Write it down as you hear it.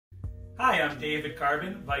Hi, I'm David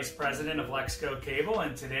Carbon, Vice President of Lexco Cable,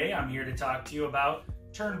 and today I'm here to talk to you about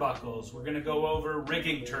turnbuckles. We're going to go over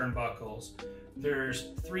rigging turnbuckles. There's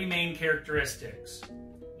three main characteristics.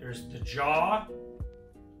 There's the jaw,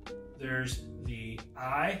 there's the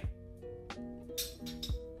eye,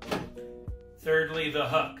 thirdly the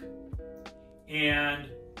hook.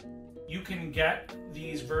 And you can get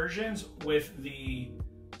these versions with the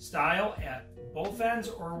style at both ends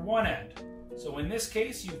or one end. So in this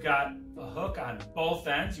case, you've got a hook on both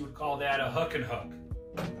ends. You would call that a hook and hook.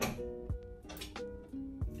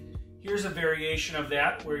 Here's a variation of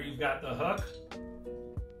that where you've got the hook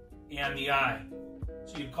and the eye.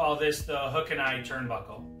 So you'd call this the hook and eye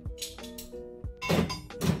turnbuckle.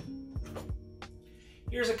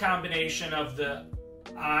 Here's a combination of the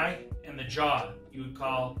eye and the jaw. You would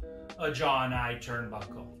call a jaw and eye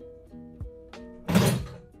turnbuckle.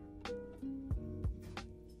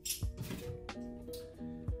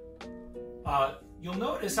 You'll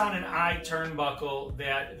notice on an eye turnbuckle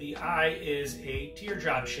that the eye is a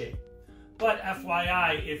teardrop shape. But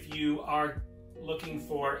FYI, if you are looking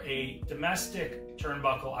for a domestic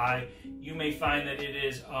turnbuckle eye, you may find that it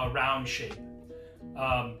is a round shape.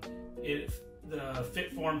 The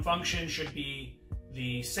fit, form, function should be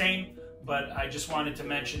the same, but I just wanted to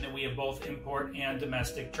mention that we have both import and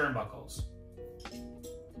domestic turnbuckles.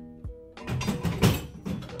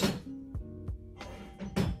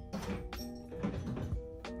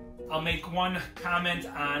 I'll make one comment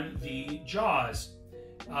on the jaws.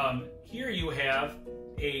 Here you have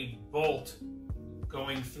a bolt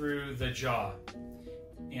going through the jaw,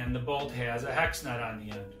 and the bolt has a hex nut on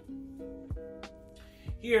the end.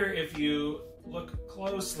 Here, if you look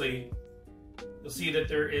closely, you'll see that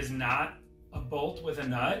there is not a bolt with a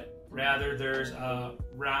nut. Rather, there's a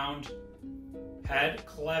round head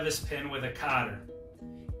clevis pin with a cotter.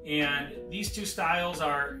 And these two styles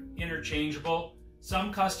are interchangeable.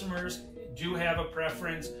 Some customers do have a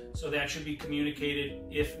preference, so that should be communicated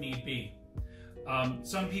if need be.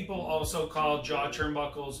 Some people also call jaw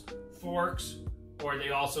turnbuckles forks, or they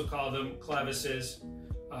also call them clevises,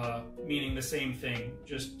 meaning the same thing,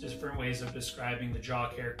 just different ways of describing the jaw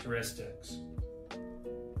characteristics.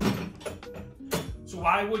 So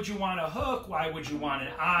why would you want a hook? Why would you want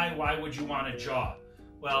an eye? Why would you want a jaw?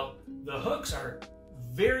 Well, the hooks are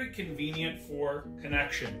very convenient for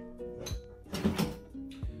connection.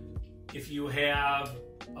 If you have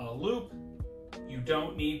a loop, you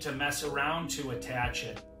don't need to mess around to attach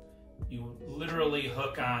it. You literally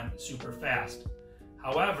hook on super fast.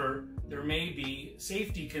 However, there may be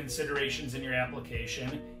safety considerations in your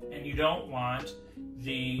application, and you don't want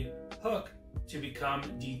the hook to become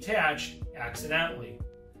detached accidentally.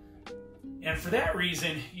 And for that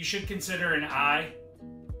reason, you should consider an eye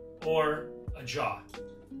or a jaw.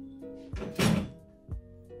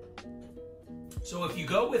 So if you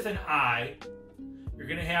go with an eye, you're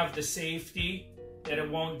going to have the safety that it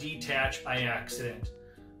won't detach by accident.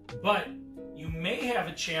 But you may have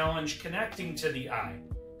a challenge connecting to the eye.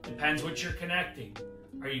 Depends what you're connecting.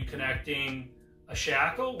 Are you connecting a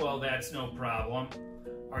shackle? Well, that's no problem.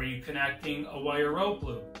 Are you connecting a wire rope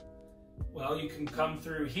loop? Well, you can come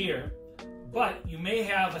through here, but you may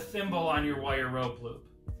have a thimble on your wire rope loop.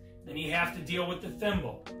 Then you have to deal with the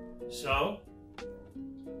thimble. So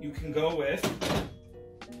you can go with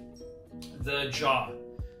the jaw.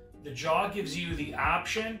 The jaw gives you the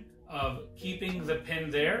option of keeping the pin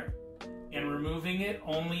there and removing it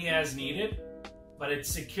only as needed, but it's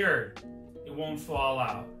secured. It won't fall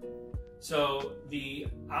out. So the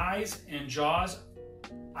eyes and jaws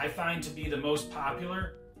I find to be the most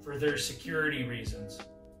popular for their security reasons.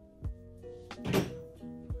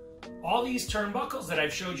 All these turnbuckles that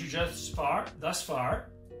I've showed you thus far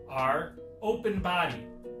are open body.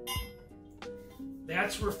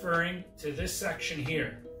 That's referring to this section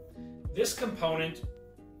here. This component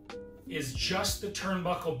is just the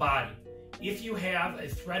turnbuckle body. If you have a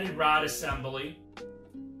threaded rod assembly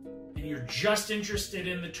and you're just interested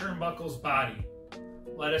in the turnbuckle's body,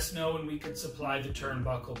 let us know and we can supply the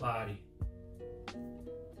turnbuckle body.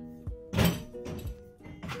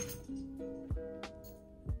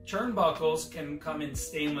 Turnbuckles can come in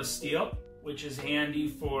stainless steel, which is handy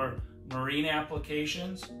for marine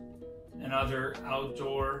applications and other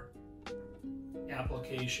outdoor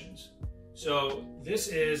applications. So this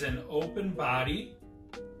is an open body,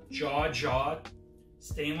 jaw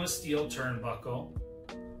stainless steel turnbuckle.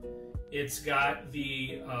 It's got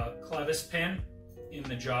the clevis pin in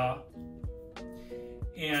the jaw.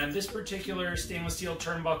 And this particular stainless steel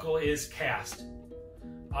turnbuckle is cast.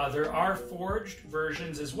 There are forged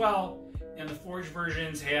versions as well, and the forged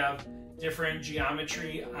versions have different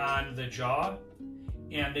geometry on the jaw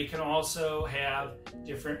and they can also have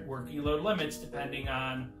different working load limits depending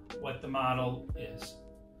on what the model is.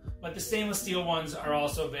 But the stainless steel ones are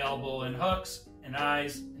also available in hooks and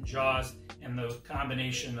eyes and jaws, and the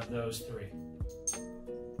combination of those three.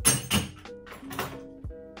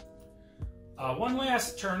 One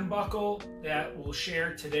last turnbuckle that we'll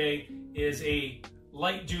share today is a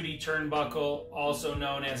light-duty turnbuckle, also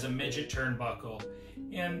known as a midget turnbuckle.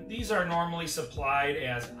 And these are normally supplied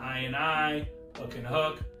as eye and eye, hook and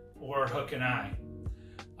hook, or hook and eye.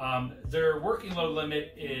 Their working load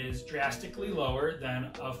limit is drastically lower than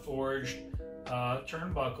a forged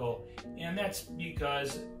turnbuckle, and that's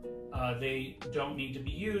because they don't need to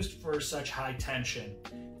be used for such high tension.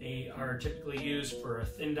 They are typically used for a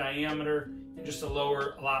thin diameter and just a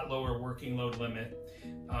lot lower working load limit.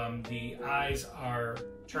 The eyes are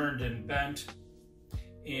turned and bent,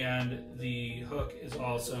 and the hook is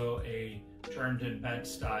also a turned and bent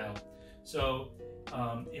style. So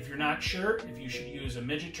if you're not sure if you should use a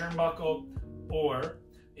midget turnbuckle or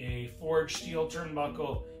a forged steel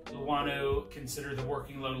turnbuckle, you'll want to consider the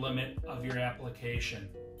working load limit of your application.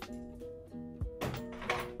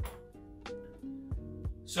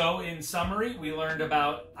 So in summary, we learned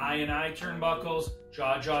about eye and eye turnbuckles,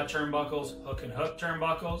 jaw turnbuckles, hook and hook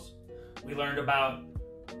turnbuckles. We learned about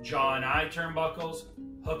jaw and eye turnbuckles,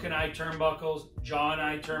 hook and eye turnbuckles, jaw and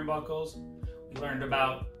eye turnbuckles. We learned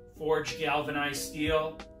about forged galvanized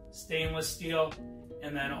steel, stainless steel,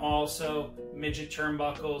 and then also midget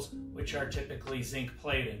turnbuckles, which are typically zinc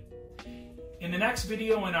plated. In the next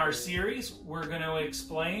video in our series, we're going to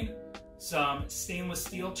explain some stainless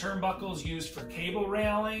steel turnbuckles used for cable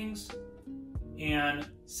railings and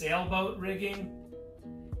sailboat rigging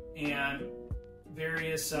and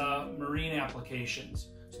various marine applications.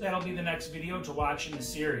 So that'll be the next video to watch in the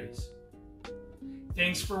series.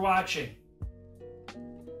 Thanks for watching.